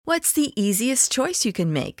What's the easiest choice you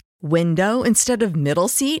can make? Window instead of middle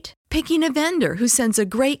seat? Picking a vendor who sends a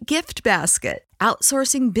great gift basket?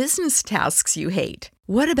 Outsourcing business tasks you hate?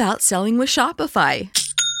 What about selling with Shopify?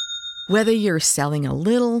 Whether you're selling a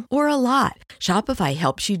little or a lot, Shopify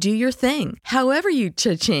helps you do your thing, however you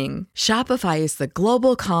cha-ching. Shopify is the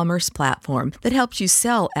global commerce platform that helps you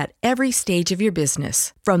sell at every stage of your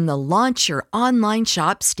business. From the launch your online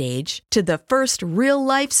shop stage to the first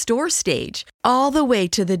real-life store stage, all the way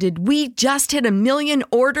to the did we just hit a million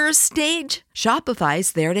orders stage.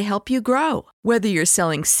 Shopify's there to help you grow. Whether you're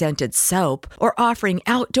selling scented soap or offering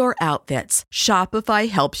outdoor outfits, Shopify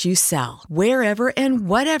helps you sell. Wherever and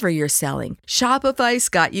whatever you're selling, Shopify's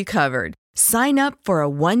got you covered. Sign up for a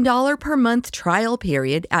 $1 per month trial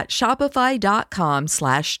period at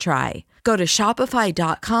shopify.com/try. Go to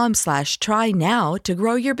shopify.com/try now to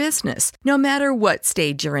grow your business, no matter what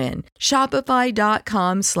stage you're in.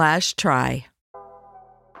 Shopify.com/try.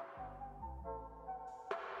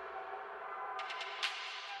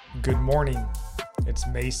 Good morning. It's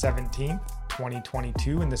May 17th,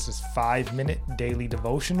 2022, and this is 5-Minute Daily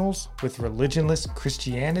Devotionals with Religionless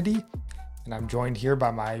Christianity. And I'm joined here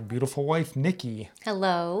by my beautiful wife, Nikki.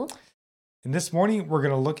 Hello. And this morning, we're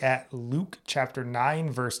going to look at Luke chapter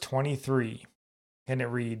 9, verse 23. And it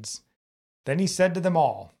reads, "Then he said to them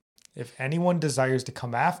all, 'If anyone desires to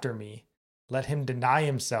come after me, let him deny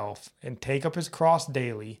himself and take up his cross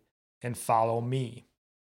daily and follow me.'"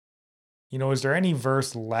 You know, is there any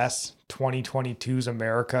verse less 2022's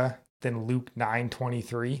America than Luke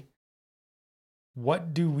 9:23?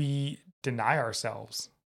 What do we deny ourselves?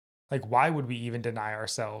 Like, why would we even deny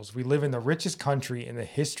ourselves? We live in the richest country in the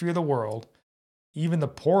history of the world. Even the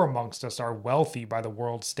poor amongst us are wealthy by the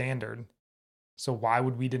world's standard. So why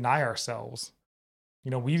would we deny ourselves?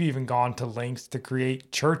 You know, we've even gone to lengths to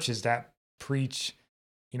create churches that preach,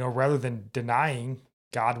 rather than denying,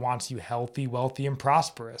 God wants you healthy, wealthy, and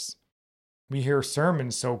prosperous. We hear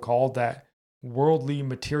sermons so-called that worldly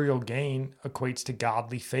material gain equates to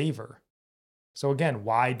godly favor. So again,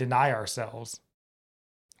 why deny ourselves?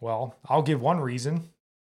 Well, I'll give one reason: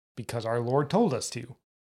 because our Lord told us to.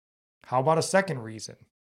 How about a second reason?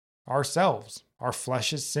 Ourselves. Our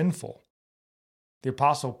flesh is sinful. The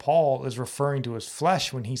Apostle Paul is referring to his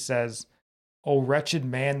flesh when he says, "O wretched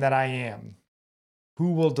man that I am,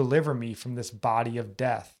 who will deliver me from this body of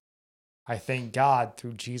death? I thank God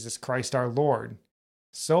through Jesus Christ our Lord.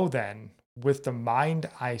 So then, with the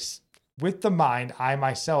mind I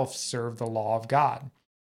myself serve the law of God,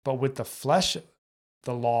 but with the flesh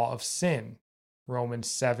the law of sin." Romans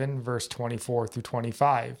 7, verse 24 through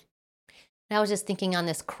 25. And I was just thinking on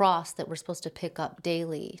this cross that we're supposed to pick up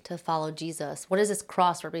daily to follow Jesus. What does this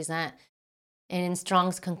cross represent? And in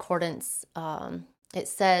Strong's Concordance, it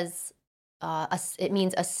says it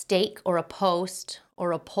means a stake or a post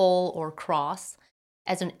or a pole or cross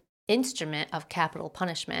as an instrument of capital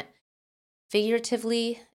punishment.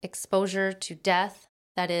 Figuratively, exposure to death,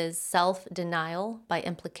 that is self-denial, by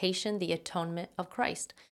implication, the atonement of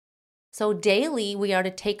Christ. So daily, we are to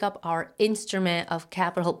take up our instrument of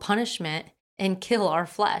capital punishment and kill our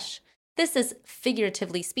flesh. This is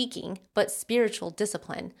figuratively speaking, but spiritual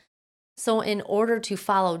discipline. So in order to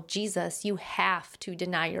follow Jesus, you have to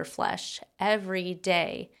deny your flesh every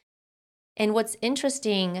day. And what's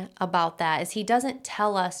interesting about that is he doesn't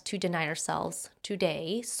tell us to deny ourselves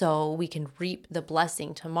today so we can reap the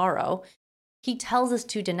blessing tomorrow. He tells us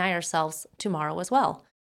to deny ourselves tomorrow as well.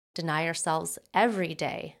 Deny ourselves every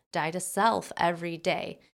day. Die to self every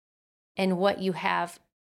day. And what you have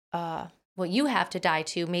to die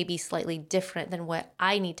to may be slightly different than what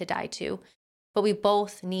I need to die to, but we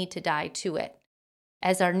both need to die to it.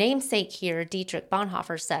 As our namesake here, Dietrich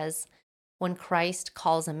Bonhoeffer, says, when Christ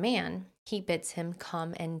calls a man, he bids him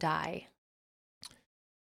come and die.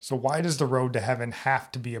 So why does the road to heaven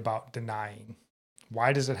have to be about denying?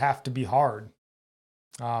 Why does it have to be hard?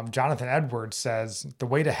 Jonathan Edwards says, the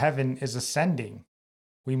way to heaven is ascending.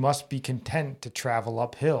 We must be content to travel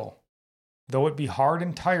uphill. Though it be hard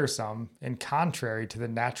and tiresome and contrary to the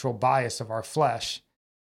natural bias of our flesh,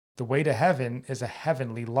 the way to heaven is a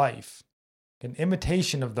heavenly life, an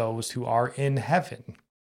imitation of those who are in heaven.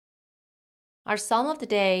 Our psalm of the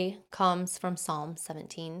day comes from Psalm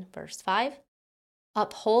 17, verse 5.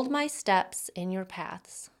 Uphold my steps in your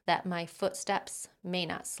paths, that my footsteps may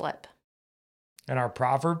not slip. And our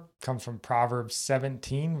proverb comes from Proverbs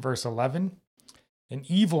 17, verse 11. An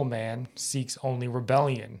evil man seeks only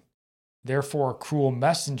rebellion. Therefore, a cruel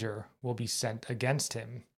messenger will be sent against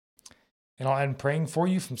him. And I'll end praying for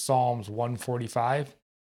you from Psalms 145.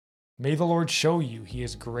 May the Lord show you he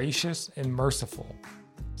is gracious and merciful,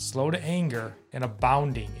 slow to anger and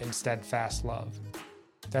abounding in steadfast love.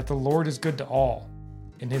 that the Lord is good to all,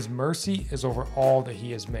 and his mercy is over all that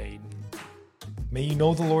he has made. May you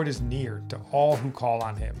know the Lord is near to all who call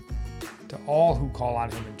on him, to all who call on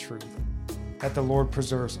him in truth, that the Lord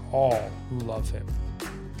preserves all who love him.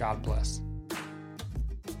 God bless.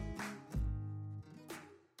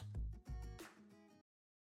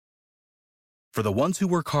 For the ones who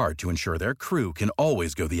work hard to ensure their crew can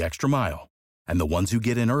always go the extra mile, and the ones who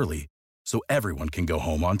get in early so everyone can go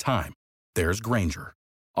home on time, there's Grainger,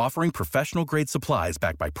 offering professional-grade supplies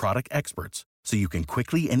backed by product experts so you can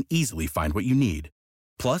quickly and easily find what you need.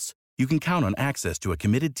 Plus, you can count on access to a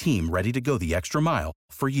committed team ready to go the extra mile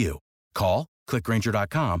for you. Call, click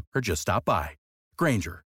Grainger.com, or just stop by.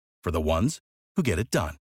 Grainger, for the ones who get it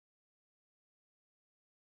done.